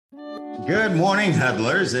Good morning,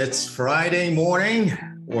 huddlers. It's Friday morning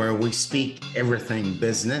where we speak everything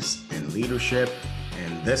business and leadership.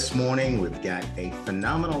 And this morning, we've got a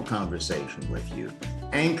phenomenal conversation with you,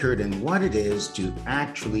 anchored in what it is to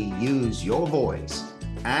actually use your voice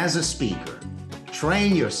as a speaker.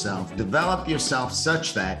 Train yourself, develop yourself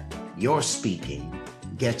such that your speaking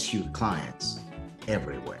gets you clients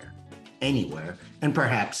everywhere, anywhere, and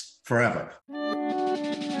perhaps forever.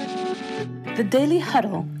 The Daily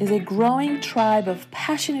Huddle is a growing tribe of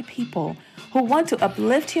passionate people who want to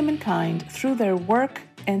uplift humankind through their work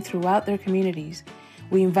and throughout their communities.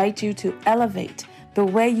 We invite you to elevate the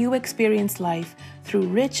way you experience life through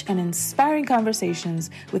rich and inspiring conversations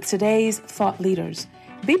with today's thought leaders.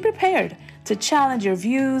 Be prepared to challenge your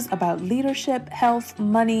views about leadership, health,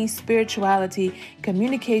 money, spirituality,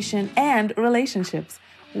 communication, and relationships.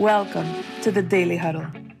 Welcome to the Daily Huddle.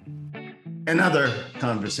 Another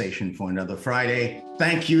conversation for another Friday.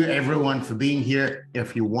 Thank you, everyone, for being here.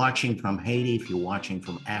 If you're watching from Haiti, if you're watching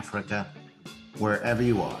from Africa, wherever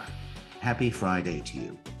you are, happy Friday to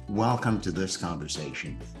you. Welcome to this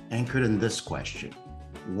conversation, anchored in this question.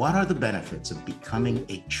 What are the benefits of becoming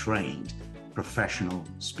a trained professional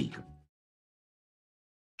speaker?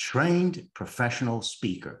 Trained professional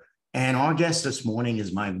speaker. And our guest this morning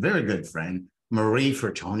is my very good friend, Marie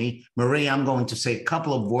Fertoni. Marie, I'm going to say a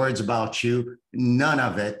couple of words about you. None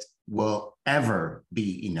of it will ever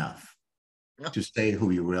be enough to say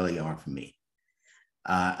who you really are for me.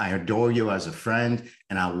 I adore you as a friend,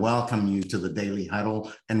 and I welcome you to the Daily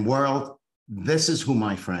Huddle. And world, this is who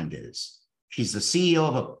my friend is. She's the CEO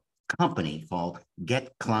of a company called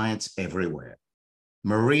Get Clients Everywhere.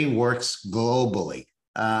 Marie works globally.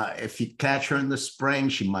 If you catch her in the spring,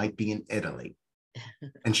 she might be in Italy.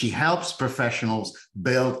 And she helps professionals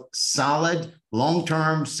build solid,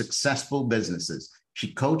 long-term, successful businesses.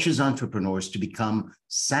 She coaches entrepreneurs to become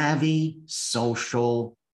savvy,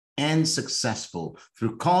 social, and successful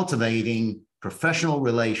through cultivating professional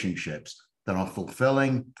relationships that are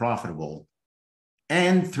fulfilling, profitable.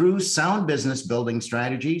 And through sound business building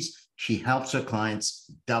strategies, she helps her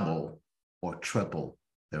clients double or triple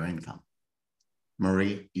their income.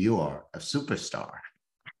 Marie, you are a superstar.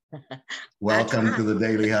 Welcome to the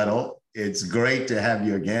Daily Huddle. It's great to have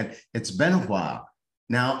you again. It's been a while.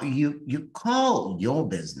 Now, you call your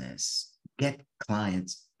business Get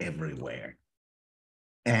Clients Everywhere.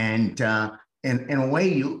 And in a way,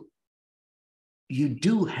 you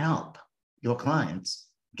do help your clients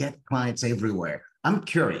get clients everywhere. I'm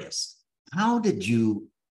curious,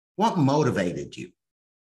 what motivated you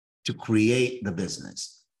to create the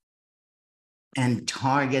business and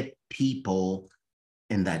target people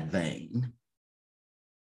in that vein?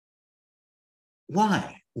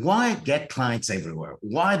 Why? Why get clients everywhere?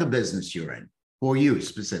 Why the business you're in, for you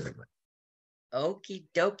specifically? Okie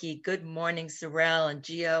dokie. Good morning, Sorrel and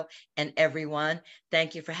Gio and everyone.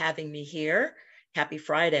 Thank you for having me here. Happy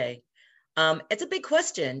Friday. It's a big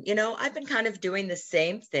question. You know, I've been kind of doing the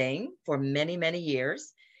same thing for many, many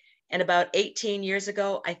years. And about 18 years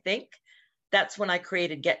ago, I think, that's when I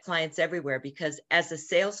created Get Clients Everywhere, because as a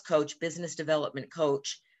sales coach, business development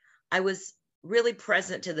coach, I was really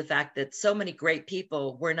present to the fact that so many great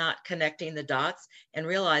people were not connecting the dots and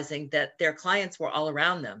realizing that their clients were all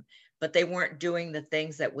around them, but they weren't doing the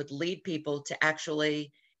things that would lead people to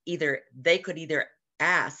actually they could either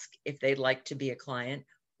ask if they'd like to be a client,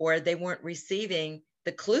 or they weren't receiving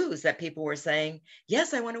the clues that people were saying,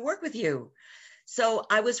 yes, I want to work with you. So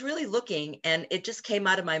I was really looking, and it just came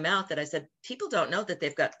out of my mouth that I said, people don't know that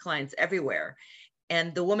they've got clients everywhere.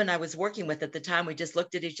 And the woman I was working with at the time, we just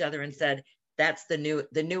looked at each other and said, that's the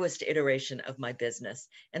newest iteration of my business.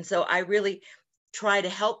 And so I really try to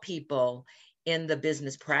help people in the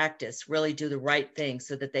business practice really do the right thing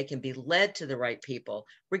so that they can be led to the right people,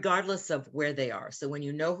 regardless of where they are. So when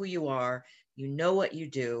you know who you are, you know what you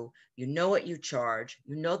do, you know what you charge,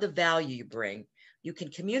 you know the value you bring, you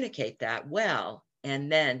can communicate that well,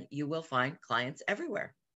 and then you will find clients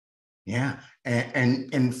everywhere. Yeah,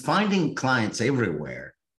 and finding clients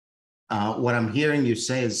everywhere, what I'm hearing you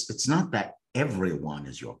say is it's not that everyone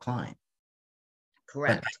is your client.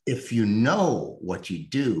 Correct. But if you know what you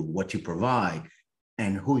do, what you provide,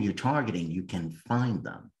 and who you're targeting, you can find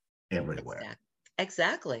them everywhere.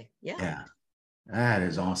 Exactly. Yeah. Yeah, that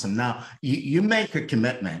is awesome. Now, you make a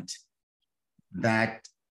commitment that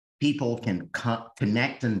people can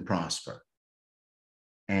connect and prosper.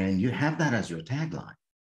 And you have that as your tagline.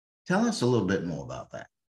 Tell us a little bit more about that.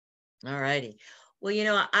 All righty. Well, you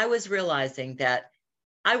know, I was realizing that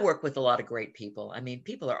I work with a lot of great people. I mean,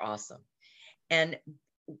 people are awesome. And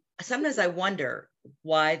sometimes I wonder,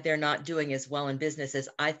 why they're not doing as well in business as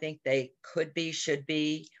I think they could be, should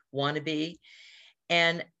be, want to be.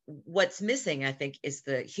 And what's missing, I think, is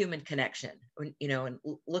the human connection, and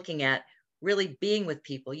looking at really being with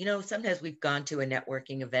people. Sometimes we've gone to a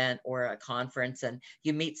networking event or a conference and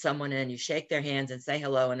you meet someone and you shake their hands and say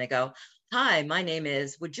hello and they go, "Hi, my name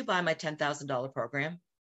is, would you buy my $10,000 program?"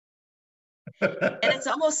 And it's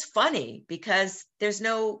almost funny because there's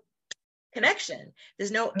no connection.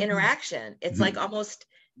 There's no interaction. It's like almost,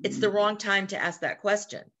 it's the wrong time to ask that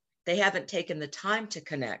question. They haven't taken the time to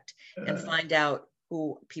connect and find out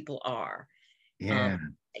who people are. Yeah.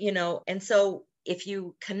 And so if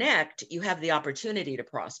you connect, you have the opportunity to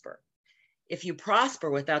prosper. If you prosper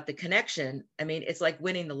without the connection, I mean, it's like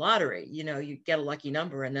winning the lottery. You get a lucky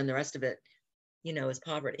number and then the rest of it, is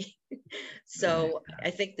poverty. So I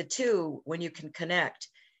think the two, when you can connect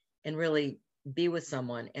and really be with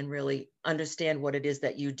someone and really understand what it is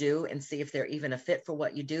that you do and see if they're even a fit for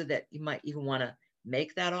what you do, that you might even want to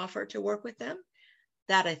make that offer to work with them.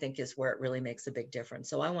 That, I think, is where it really makes a big difference.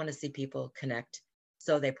 So I want to see people connect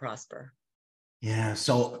so they prosper. Yeah.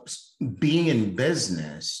 So being in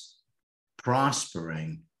business,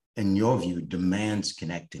 prospering, in your view, demands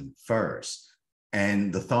connecting first.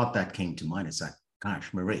 And the thought that came to mind is that,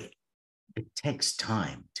 gosh, Marie, it takes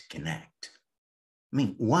time to connect. I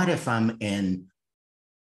mean, what if I'm in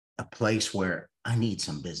a place where I need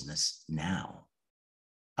some business now?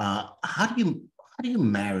 How do you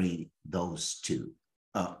marry those two,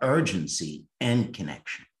 urgency and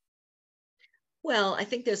connection? Well, I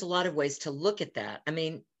think there's a lot of ways to look at that. I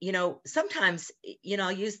mean, sometimes,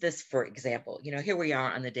 I'll use this for example. Here we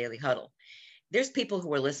are on the Daily Huddle. There's people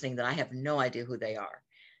who are listening that I have no idea who they are.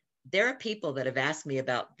 There are people that have asked me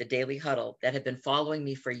about the Daily Huddle that have been following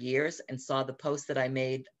me for years and saw the post that I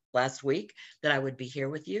made last week that I would be here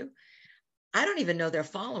with you. I don't even know they're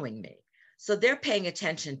following me. So they're paying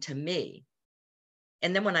attention to me.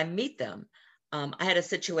 And then when I meet them, I had a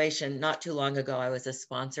situation not too long ago. I was a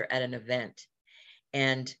sponsor at an event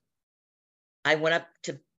and I went up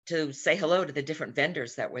to say hello to the different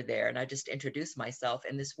vendors that were there. And I just introduced myself.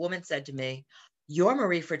 And this woman said to me, "You're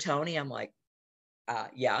Marie Fertoni?" I'm like,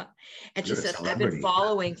 yeah. And she said, "I've been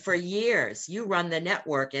following for years. You run the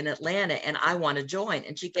network in Atlanta and I want to join."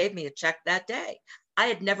 And she gave me a check that day. I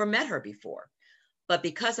had never met her before, but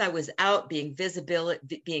because I was out being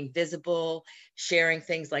visible, sharing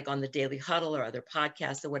things like on the Daily Huddle or other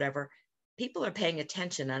podcasts or whatever, people are paying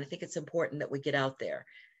attention. And I think it's important that we get out there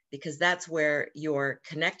because that's where you're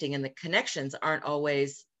connecting, and the connections aren't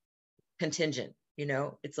always contingent.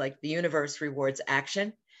 It's like the universe rewards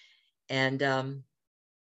action. And,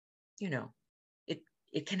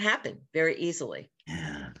 it can happen very easily.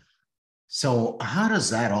 Yeah. So how does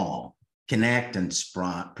that all connect and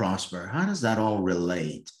prosper? How does that all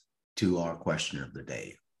relate to our question of the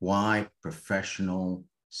day? Why professional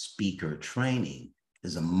speaker training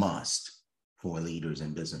is a must for leaders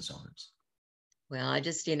and business owners? Well, I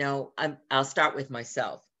just, I'll start with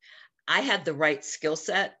myself. I had the right skill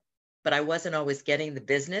set, but I wasn't always getting the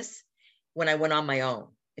business when I went on my own.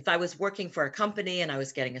 If I was working for a company and I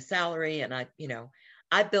was getting a salary and I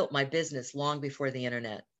built my business long before the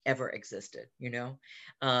internet ever existed,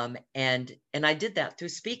 and I did that through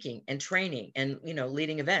speaking and training and,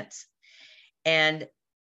 leading events. And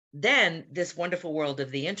then this wonderful world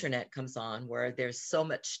of the internet comes on where there's so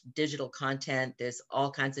much digital content. There's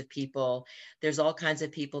all kinds of people. There's all kinds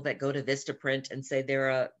of people that go to Vistaprint and say they're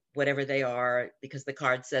a whatever they are because the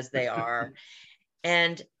card says they are.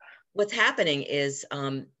 And what's happening is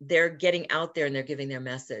they're getting out there and they're giving their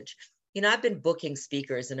message. I've been booking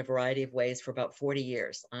speakers in a variety of ways for about 40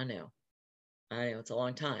 years. I know it's a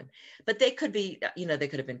long time, but they could be, they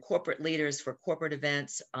could have been corporate leaders for corporate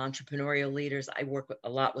events, entrepreneurial leaders. I work a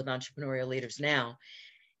lot with entrepreneurial leaders now.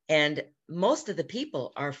 And most of the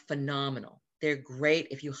people are phenomenal. They're great.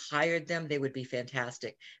 If you hired them, they would be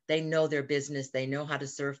fantastic. They know their business. They know how to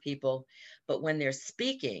serve people. But when they're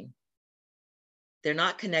speaking, they're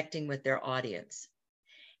not connecting with their audience.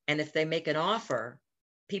 And if they make an offer,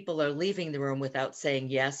 people are leaving the room without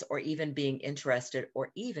saying yes, or even being interested,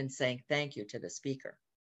 or even saying thank you to the speaker.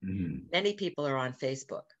 Mm-hmm. Many people are on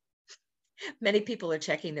Facebook. Many people are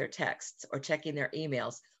checking their texts or checking their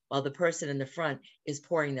emails while the person in the front is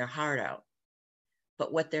pouring their heart out.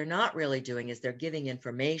 But what they're not really doing is they're giving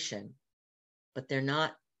information, but they're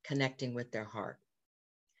not connecting with their heart.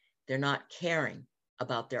 They're not caring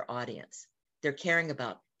about their audience. They're caring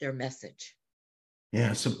about their message.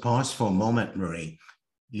 Yeah, so pause for a moment, Marie.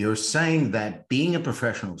 You're saying that being a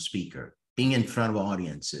professional speaker, being in front of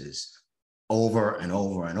audiences over and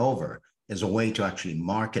over and over is a way to actually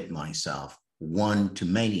market myself one to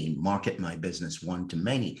many, market my business one to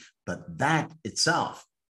many. But that itself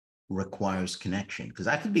requires connection, because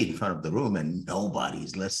I could be in front of the room and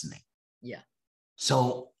nobody's listening. Yeah.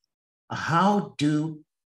 So how do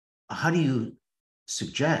you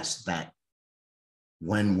suggest that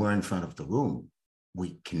when we're in front of the room,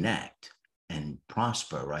 we connect and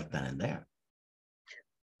prosper right then and there?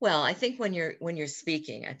 Well, I think when you're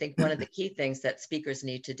speaking, I think one of the key things that speakers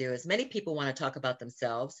need to do is many people want to talk about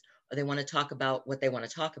themselves, or they want to talk about what they want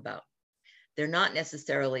to talk about. They're not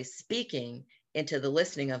necessarily speaking into the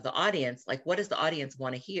listening of the audience. Like, what does the audience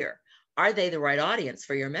want to hear? Are they the right audience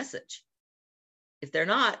for your message? If they're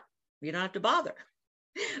not, you don't have to bother.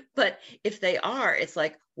 But if they are, it's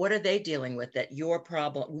like, what are they dealing with that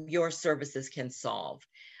your services can solve?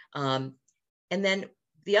 And then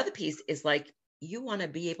the other piece is like, you want to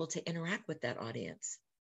be able to interact with that audience,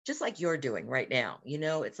 just like you're doing right now.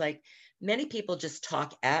 It's like many people just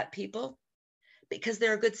talk at people because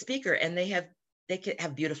they're a good speaker and they can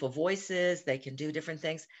have beautiful voices, they can do different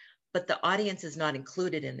things, but the audience is not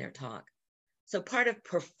included in their talk. So part of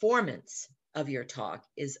performance of your talk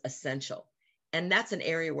is essential. And that's an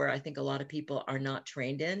area where I think a lot of people are not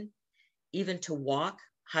trained in, even to walk,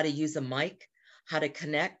 how to use a mic, how to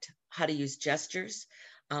connect, how to use gestures,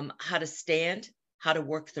 how to stand, how to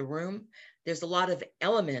work the room. There's a lot of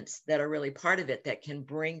elements that are really part of it that can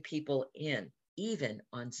bring people in, even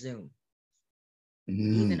on Zoom.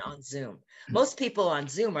 Even on Zoom. Most people on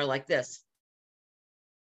Zoom are like this.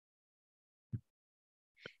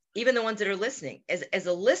 Even the ones that are listening. As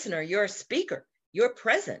a listener, you're a speaker, you're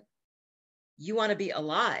present. You want to be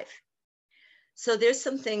alive. So there's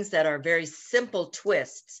some things that are very simple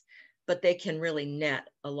twists, but they can really net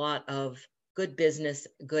a lot of good business,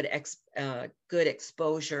 good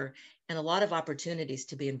exposure, and a lot of opportunities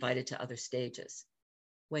to be invited to other stages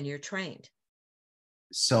when you're trained.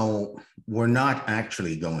 So we're not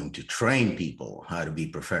actually going to train people how to be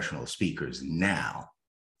professional speakers now.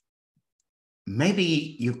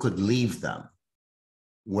 Maybe you could leave them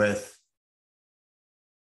with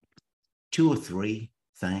 2 or 3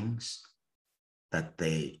 things that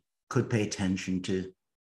they could pay attention to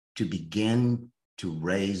begin to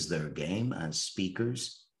raise their game as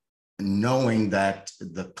speakers, knowing that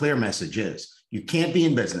the clear message is you can't be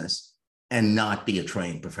in business and not be a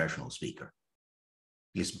trained professional speaker,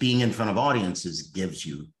 because being in front of audiences gives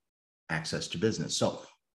you access to business. So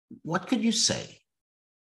what could you say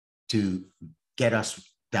to get us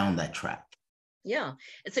down that track? Yeah,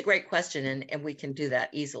 it's a great question, and we can do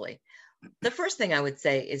that easily. The first thing I would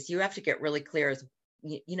say is you have to get really clear is,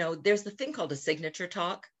 there's the thing called a signature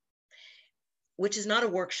talk, which is not a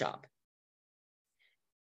workshop.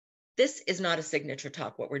 This is not a signature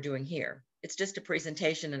talk, what we're doing here. It's just a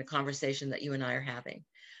presentation and a conversation that you and I are having.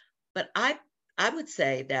 But I would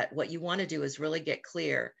say that what you want to do is really get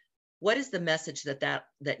clear. What is the message that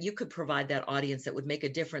you could provide that audience that would make a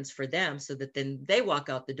difference for them, so that then they walk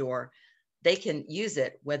out the door, they can use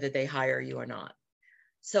it whether they hire you or not.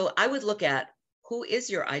 So I would look at, who is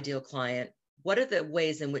your ideal client? What are the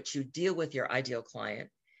ways in which you deal with your ideal client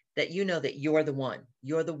that you know that you're the one,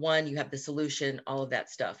 you have the solution, all of that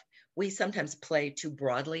stuff. We sometimes play too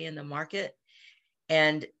broadly in the market,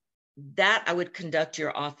 and that I would conduct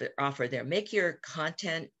your offer there. Make your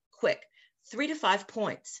content quick, 3 to 5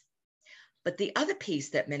 points. But the other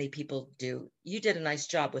piece that many people do, you did a nice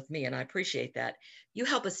job with me, and I appreciate that. You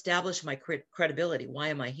help establish my credibility. Why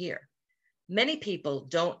am I here? Many people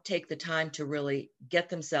don't take the time to really get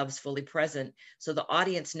themselves fully present, so the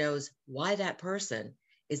audience knows why that person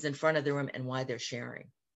is in front of the room and why they're sharing.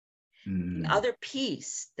 The other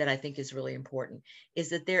piece that I think is really important is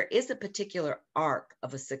that there is a particular arc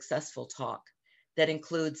of a successful talk that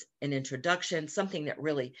includes an introduction, something that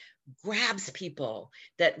really grabs people,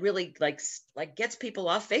 that really like gets people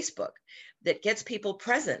off Facebook, that gets people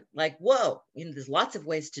present. Like, whoa, there's lots of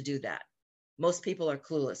ways to do that. Most people are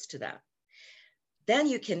clueless to that. Then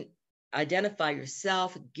you can identify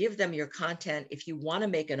yourself, give them your content. If you want to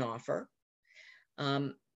make an offer,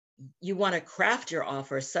 you want to craft your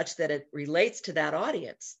offer such that it relates to that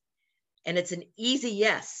audience. And it's an easy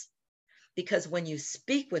yes, because when you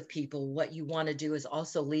speak with people, what you want to do is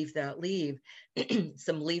also leave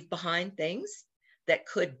some leave behind things that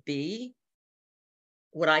could be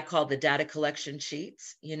what I call the data collection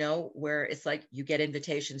sheets, where it's like you get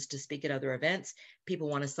invitations to speak at other events. People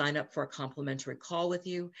want to sign up for a complimentary call with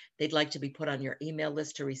you. They'd like to be put on your email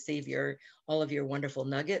list to receive all of your wonderful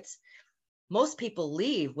nuggets. Most people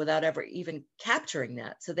leave without ever even capturing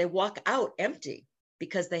that. So they walk out empty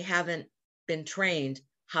because they haven't been trained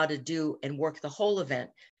how to do and work the whole event,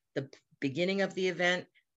 the beginning of the event,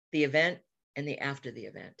 and the after the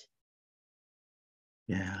event.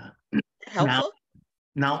 Yeah. Now, Helpful?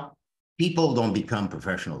 now, people don't become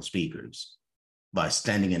professional speakers by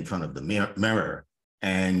standing in front of the mirror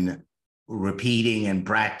and repeating and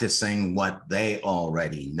practicing what they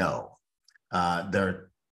already know. There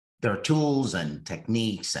are tools and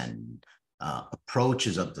techniques and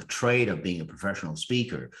approaches of the trade of being a professional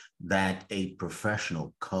speaker that a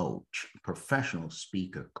professional coach, professional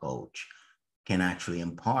speaker coach can actually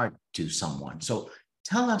impart to someone. So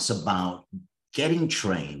tell us about getting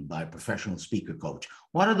trained by a professional speaker coach.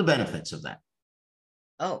 What are the benefits of that?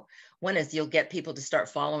 Oh, one is you'll get people to start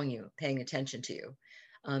following you, paying attention to you.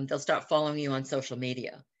 They'll start following you on social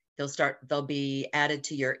media. They'll be added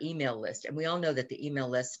to your email list. And we all know that the email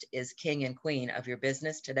list is king and queen of your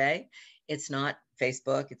business today. It's not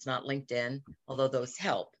Facebook, it's not LinkedIn, although those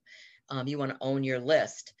help. You want to own your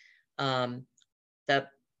list.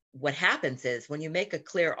 What happens is when you make a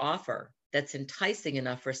clear offer that's enticing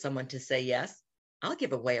enough for someone to say yes, I'll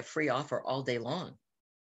give away a free offer all day long.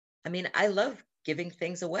 I mean, I love giving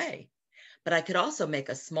things away, but I could also make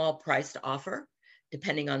a small priced offer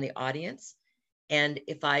depending on the audience. And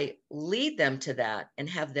if I lead them to that and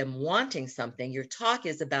have them wanting something, your talk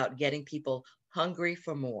is about getting people hungry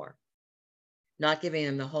for more, not giving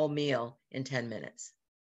them the whole meal in 10 minutes.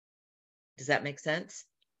 Does that make sense?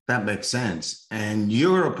 That makes sense. And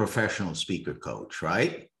you're a professional speaker coach,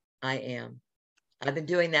 right? I am. I've been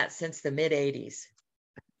doing that since the mid 80s.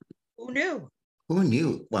 Who knew? Who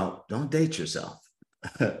knew? Well, don't date yourself.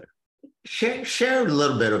 Share a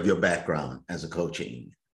little bit of your background as a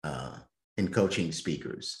coaching in coaching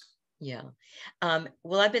speakers. Yeah.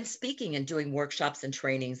 Well, I've been speaking and doing workshops and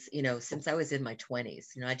trainings, since I was in my 20s.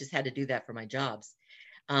 I just had to do that for my jobs.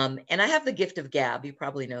 And I have the gift of gab. You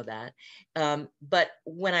probably know that. But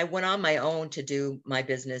when I went on my own to do my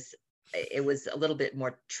business, it was a little bit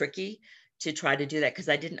more tricky to try to do that because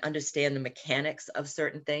I didn't understand the mechanics of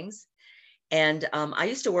certain things. And I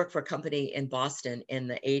used to work for a company in Boston in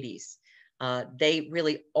the 80s. They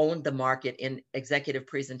really owned the market in executive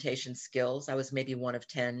presentation skills. I was maybe one of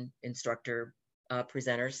 10 instructor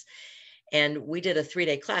presenters. And we did a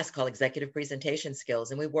 3-day class called Executive Presentation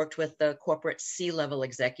Skills. And we worked with the corporate C-level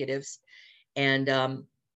executives. And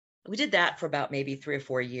we did that for about maybe 3 or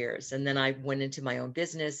 4 years. And then I went into my own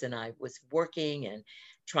business and I was working and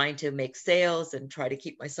trying to make sales and try to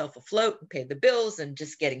keep myself afloat and pay the bills and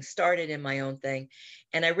just getting started in my own thing.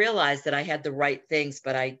 And I realized that I had the right things,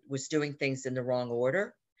 but I was doing things in the wrong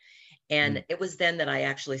order. And it was then that I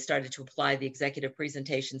actually started to apply the executive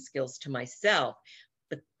presentation skills to myself.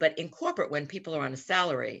 But in corporate, when people are on a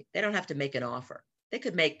salary, they don't have to make an offer. They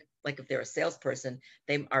could make, like if they're a salesperson,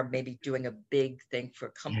 they are maybe doing a big thing for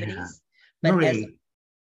companies. Yeah. But Marie,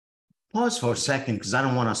 pause for a second because I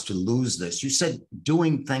don't want us to lose this. You said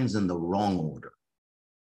doing things in the wrong order.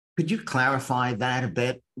 Could you clarify that a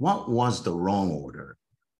bit? What was the wrong order?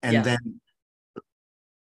 And then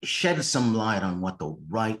shed some light on what the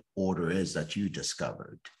right order is that you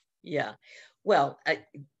discovered. Yeah. Well,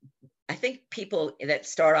 I think people that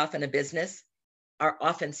start off in a business are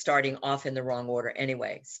often starting off in the wrong order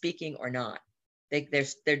anyway, speaking or not.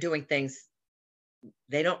 They're doing things,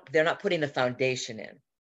 they're not putting the foundation in.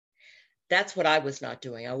 That's what I was not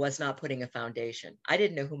doing. I was not putting a foundation. I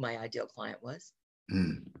didn't know who my ideal client was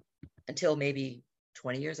until maybe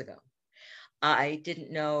 20 years ago. I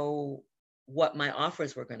didn't know what my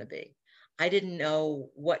offers were going to be. I didn't know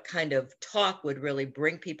what kind of talk would really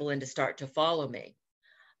bring people in to start to follow me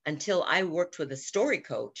until I worked with a story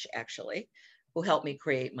coach, actually, who helped me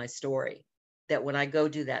create my story. That when I go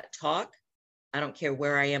do that talk, I don't care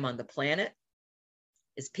where I am on the planet,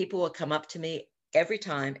 is people will come up to me every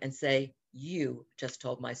time and say, you just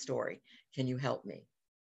told my story. Can you help me?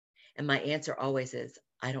 And my answer always is,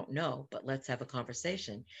 I don't know, but let's have a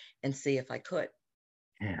conversation and see if I could.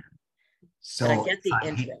 Yeah. But I So get the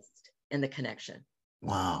interest and the connection.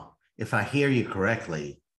 Wow. If I hear you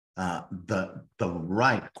correctly, the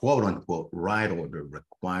right, quote unquote, right order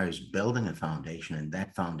requires building a foundation, and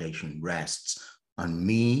that foundation rests on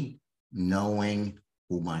me knowing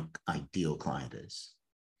who my ideal client is.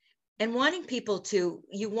 And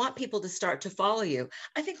you want people to start to follow you.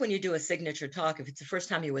 I think when you do a signature talk, if it's the first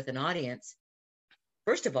time you're with an audience,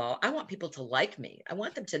 first of all, I want people to like me. I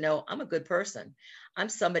want them to know I'm a good person. I'm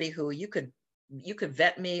somebody who you could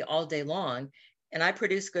vet me all day long, and I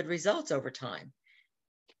produce good results over time.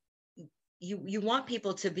 You want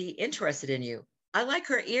people to be interested in you. I like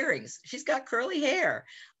her earrings. She's got curly hair.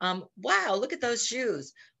 Wow, look at those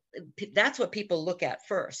shoes. That's what people look at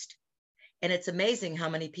first. And it's amazing how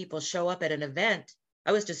many people show up at an event.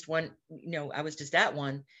 I was just at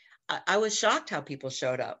one. I was shocked how people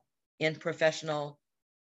showed up in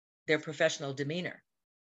their professional demeanor.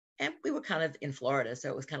 And we were kind of in Florida, so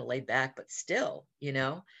it was kind of laid back, but still,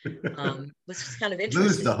 was just kind of Lose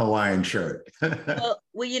interesting. the Hawaiian shirt. Well,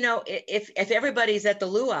 if everybody's at the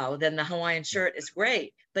luau, then the Hawaiian shirt is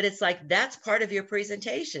great. But it's like that's part of your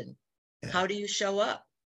presentation. Yeah. How do you show up?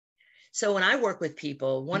 So when I work with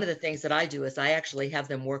people, one of the things that I do is I actually have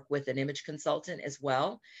them work with an image consultant as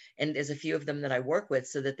well. And there's a few of them that I work with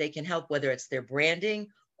so that they can help, whether it's their branding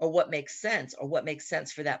or what makes sense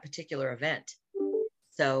for that particular event.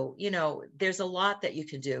 So, there's a lot that you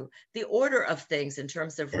can do. The order of things in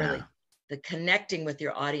terms of really the connecting with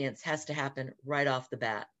your audience has to happen right off the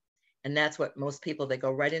bat. And that's what most people, they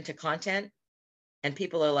go right into content and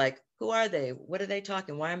people are like, who are they? What are they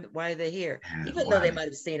talking? Why are they here? Even though they might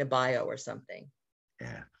have seen a bio or something.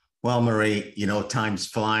 Yeah. Well, Marie, time's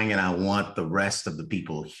flying and I want the rest of the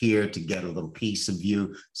people here to get a little piece of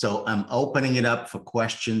you. So I'm opening it up for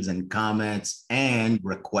questions and comments and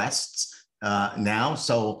requests now.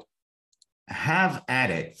 So have at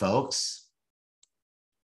it, folks.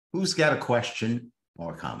 Who's got a question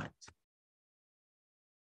or comment?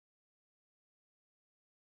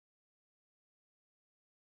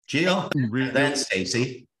 Gio, and then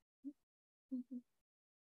Stacy.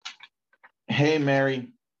 Hey,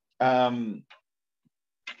 Mary. I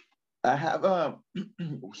have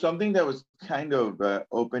something that was kind of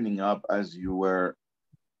opening up as you were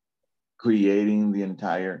creating the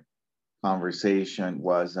entire conversation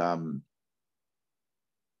was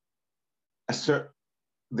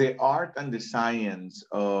the art and the science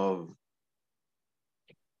of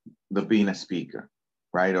being a speaker,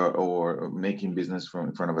 right? Or making business from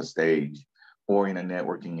in front of a stage or in a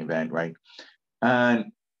networking event, right?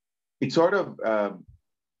 And it sort of,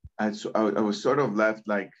 I was sort of left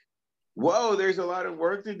like, whoa, there's a lot of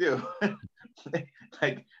work to do.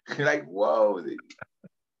 like, whoa.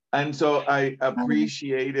 And so I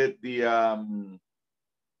appreciated the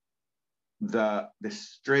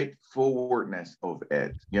straightforwardness of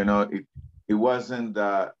it. It wasn't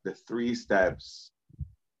the 3 steps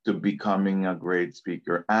to becoming a great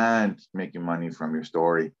speaker and making money from your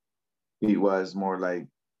story. It was more like,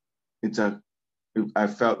 I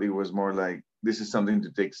felt it was more like, this is something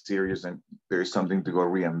to take serious and there's something to go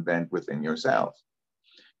reinvent within yourself.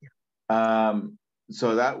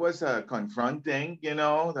 So that was confronting,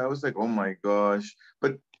 that was like, oh my gosh.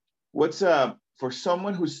 But what's for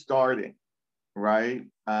someone who's starting, right?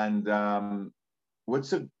 And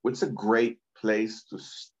what's a great place to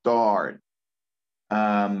start?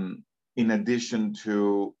 In addition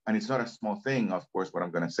to, and it's not a small thing, of course, what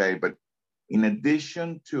I'm going to say, but in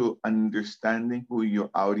addition to understanding who your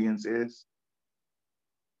audience is,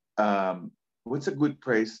 what's a good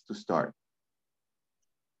place to start?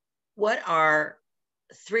 What are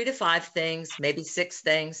 3 to 5 things, maybe 6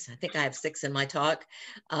 things, I think I have 6 in my talk,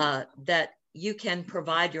 that you can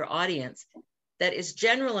provide your audience that is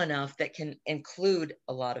general enough that can include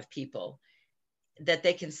a lot of people, that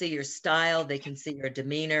they can see your style, they can see your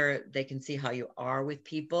demeanor, they can see how you are with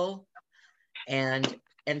people, and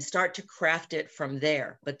start to craft it from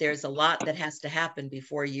there. But there's a lot that has to happen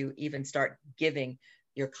before you even start giving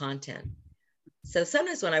your content. So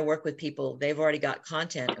sometimes when I work with people, they've already got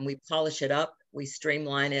content and we polish it up, we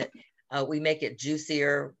streamline it, we make it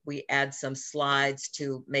juicier, we add some slides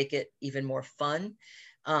to make it even more fun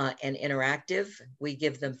and interactive. We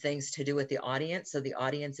give them things to do with the audience, so the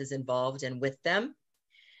audience is involved and with them.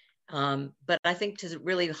 But I think to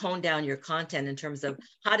really hone down your content in terms of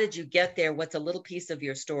how did you get there, what's a little piece of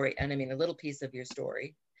your story, and I mean a little piece of your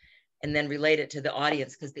story, and then relate it to the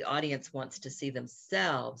audience, because the audience wants to see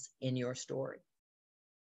themselves in your story.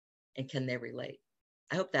 And can they relate?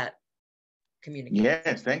 I hope that communicates.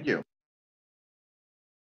 Yes, thank you.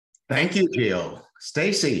 Thank you, Gio.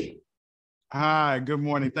 Stacy. Hi, good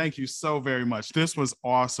morning. Thank you so very much. This was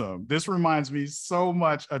awesome. This reminds me so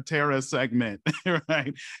much of Tara's segment,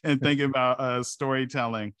 right? And thinking about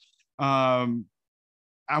storytelling. I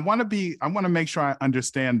want to make sure I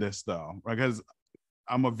understand this though, because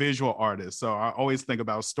I'm a visual artist. So I always think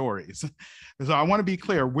about stories. So I want to be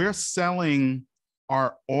clear. We're selling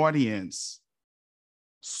our audience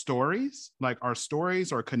stories, like our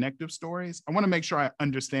stories or connective stories. I want to make sure I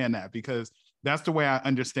understand that, because that's the way I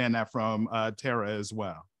understand that from Tara as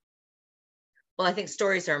well. Well, I think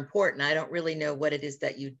stories are important. I don't really know what it is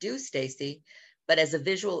that you do, Stacy, but as a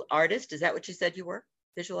visual artist, is that what you said you were?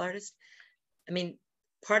 Visual artist? I mean,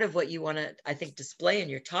 part of what you want to, I think, display in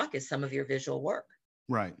your talk is some of your visual work.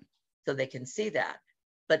 Right. So they can see that.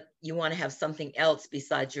 But you want to have something else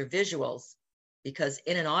besides your visuals, because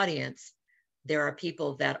in an audience, there are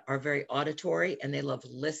people that are very auditory and they love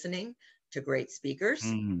listening to great speakers.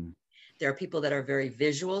 Mm-hmm. There are people that are very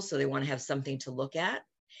visual, so they want to have something to look at.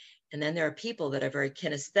 And then there are people that are very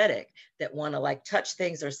kinesthetic that want to like touch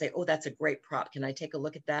things or say, oh, that's a great prop. Can I take a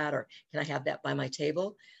look at that? Or can I have that by my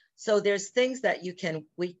table? So there's things that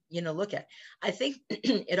we look at. I think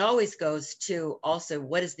it always goes to also,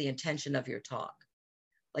 what is the intention of your talk?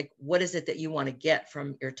 Like, what is it that you want to get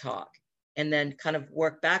from your talk? And then kind of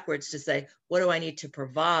work backwards to say, what do I need to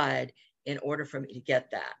provide in order for me to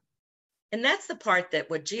get that? And that's the part that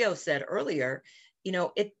what Gio said earlier,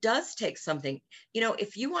 it does take something,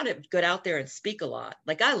 if you want to get out there and speak a lot,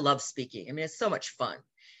 like I love speaking. I mean, it's so much fun.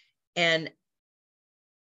 And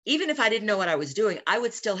even if I didn't know what I was doing, I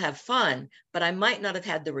would still have fun, but I might not have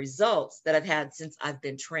had the results that I've had since I've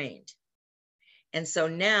been trained. And so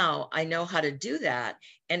now I know how to do that.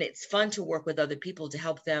 And it's fun to work with other people to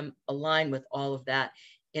help them align with all of that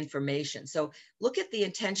information. So look at the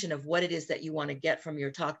intention of what it is that you want to get from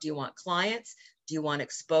your talk. Do you want clients? Do you want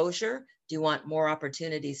exposure? Do you want more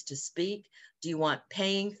opportunities to speak? Do you want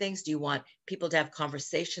paying things? Do you want people to have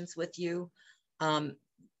conversations with you?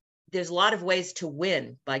 There's a lot of ways to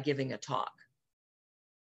win by giving a talk.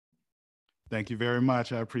 Thank you very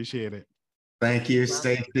much. I appreciate it. Thank you,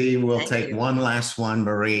 Stacey. We'll Thank take you. one last one,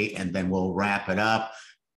 Marie, and then we'll wrap it up.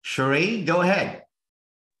 Cherie, go ahead.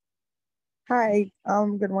 Hi,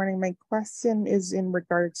 good morning. My question is in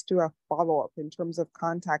regards to a follow-up in terms of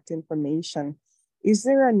contact information. Is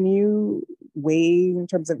there a new way in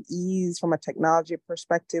terms of ease from a technology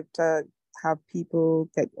perspective to have people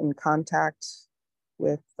get in contact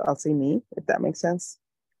with, I'll say me, if that makes sense?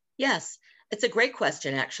 Yes, it's a great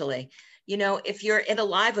question, actually. If you're in a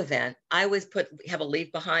live event, I always have a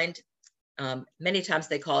leave behind. Many times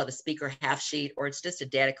they call it a speaker half sheet, or it's just a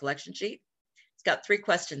data collection sheet. It's got 3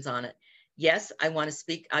 questions on it. Yes, I want to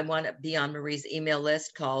speak. I want to be on Marie's email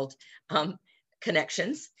list called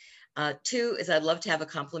Connections. 2 is I'd love to have a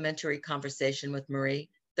complimentary conversation with Marie.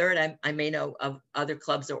 3rd, I may know of other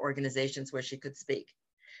clubs or organizations where she could speak.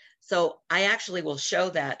 So I actually will show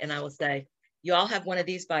that, and I will say, you all have one of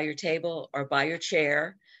these by your table or by your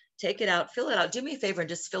chair. Take it out, fill it out. Do me a favor and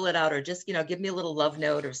just fill it out, or just, give me a little love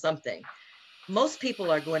note or something. Most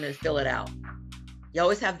people are going to fill it out. You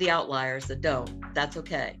always have the outliers that don't. That's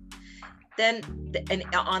okay. Then, and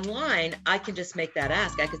online, I can just make that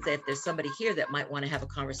ask. I could say, if there's somebody here that might want to have a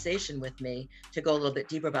conversation with me to go a little bit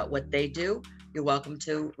deeper about what they do, you're welcome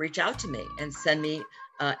to reach out to me and send me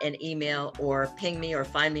an email, or ping me, or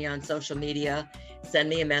find me on social media, send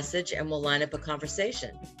me a message, and we'll line up a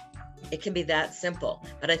conversation. It can be that simple,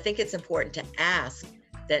 but I think it's important to ask,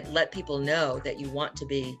 that let people know that you want to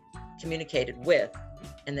be communicated with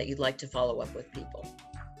and that you'd like to follow up with people.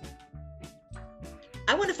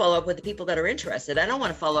 I want to follow up with the people that are interested. I don't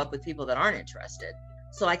want to follow up with people that aren't interested.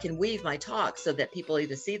 So I can weave my talk so that people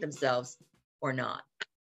either see themselves or not.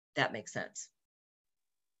 That makes sense.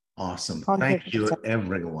 Awesome. Thank you,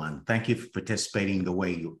 everyone. Thank you for participating the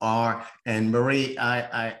way you are. And Marie,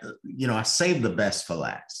 I saved the best for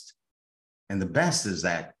last. And the best is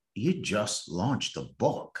that you just launched a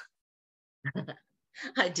book.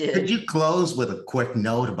 I did. Could you close with a quick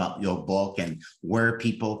note about your book and where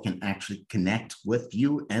people can actually connect with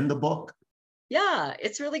you and the book? Yeah,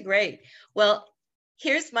 it's really great. Well,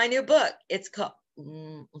 here's my new book. It's called,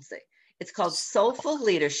 It's called Soulful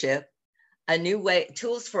Leadership,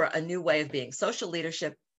 Tools for a New Way of Being. Social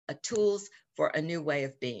Leadership, Tools for a New Way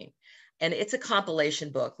of Being. And it's a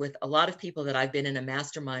compilation book with a lot of people that I've been in a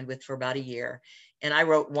mastermind with for about a year. And I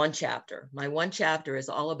wrote 1 chapter. My 1 chapter is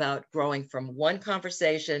all about growing from one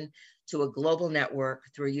conversation to a global network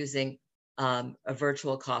through using a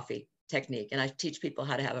virtual coffee technique. And I teach people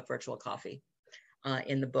how to have a virtual coffee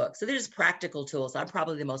in the book. So there's practical tools. I'm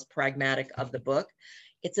probably the most pragmatic of the book.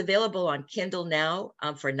 It's available on Kindle now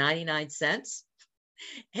for 99 cents.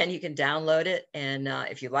 And you can download it. And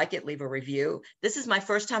if you like it, leave a review. This is my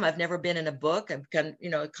first time. I've never been in a book. I've done,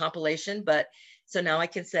 a compilation, but so now I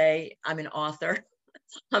can say I'm an author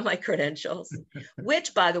on my credentials,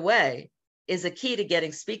 which, by the way, is a key to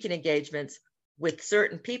getting speaking engagements with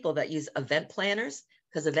certain people that use event planners,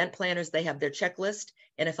 because event planners, they have their checklist.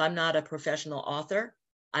 And if I'm not a professional author,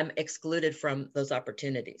 I'm excluded from those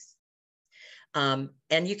opportunities. And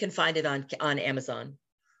you can find it on Amazon.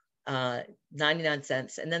 99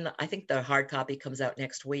 cents. And then I think the hard copy comes out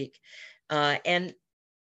next week. And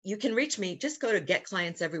you can reach me, just go to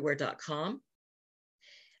getclientseverywhere.com.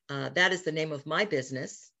 That is the name of my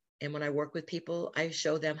business. And when I work with people, I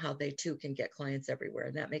show them how they too can get clients everywhere.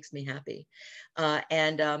 And that makes me happy.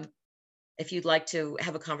 And if you'd like to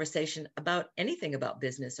have a conversation about anything about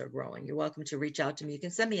business or growing, you're welcome to reach out to me. You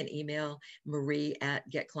can send me an email,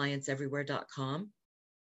 marie@getclientseverywhere.com.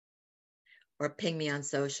 or ping me on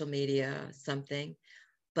social media, something.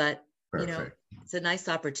 But You know, it's a nice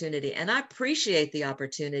opportunity. And I appreciate the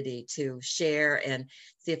opportunity to share and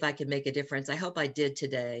see if I can make a difference. I hope I did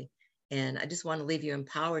today. And I just want to leave you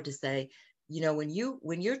empowered to say, you know, when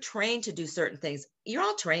you're trained to do certain things, you're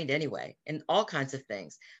all trained anyway in all kinds of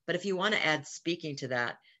things. But if you want to add speaking to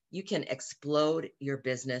that, you can explode your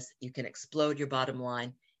business, you can explode your bottom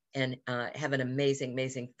line, and have an amazing,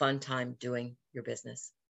 amazing fun time doing your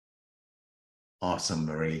business. Awesome,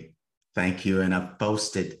 Marie. Thank you. And I've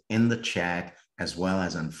posted in the chat as well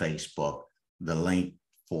as on Facebook the link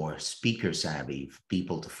for Speaker Savvy for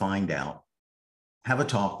people to find out, have a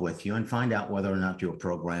talk with you and find out whether or not your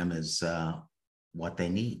program is what they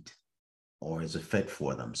need or is a fit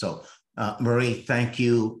for them. So Marie, thank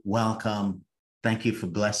you. Welcome. Thank you for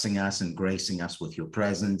blessing us and gracing us with your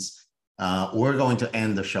presence. We're going to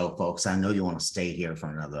end the show, folks. I know you want to stay here for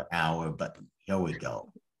another hour, but here we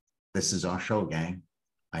go. This is our show, gang.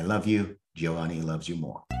 I love you. Giovanni loves you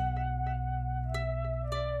more.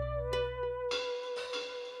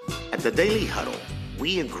 At the Daily Huddle,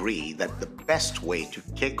 we agree that the best way to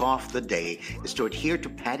kick off the day is to adhere to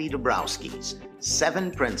Patty Dabrowski's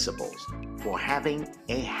 7 principles for having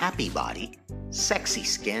a happy body, sexy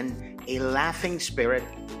skin, a laughing spirit,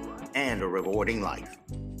 and a rewarding life.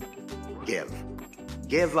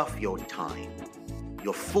 Give of your time,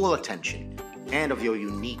 your full attention, and of your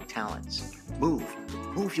unique talents.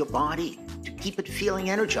 Move your body to keep it feeling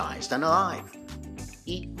energized and alive.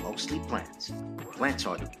 Eat mostly plants. Plants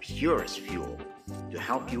are the purest fuel to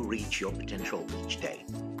help you reach your potential each day.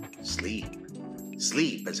 Sleep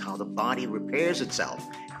is how the body repairs itself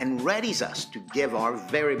and readies us to give our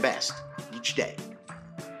very best each day.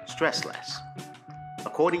 Stress less.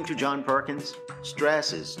 According to John Perkins,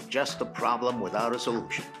 stress is just a problem without a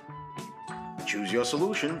solution. Choose your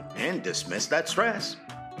solution and dismiss that stress.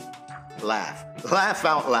 Laugh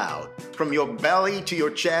out loud, from your belly to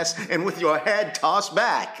your chest and with your head tossed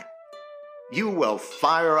back. You will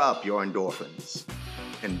fire up your endorphins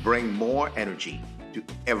and bring more energy to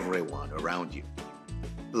everyone around you.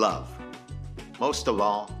 Love. Most of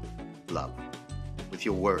all, love. With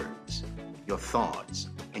your words, your thoughts,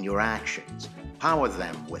 and your actions, power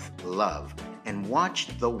them with love and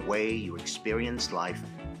watch the way you experience life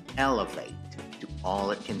elevate to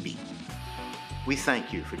all it can be. We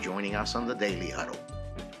thank you for joining us on the Daily Huddle.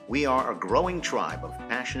 We are a growing tribe of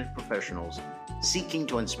passionate professionals seeking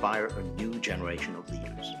to inspire a new generation of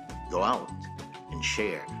leaders. Go out and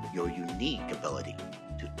share your unique ability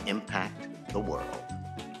to impact the world.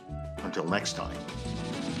 Until next time.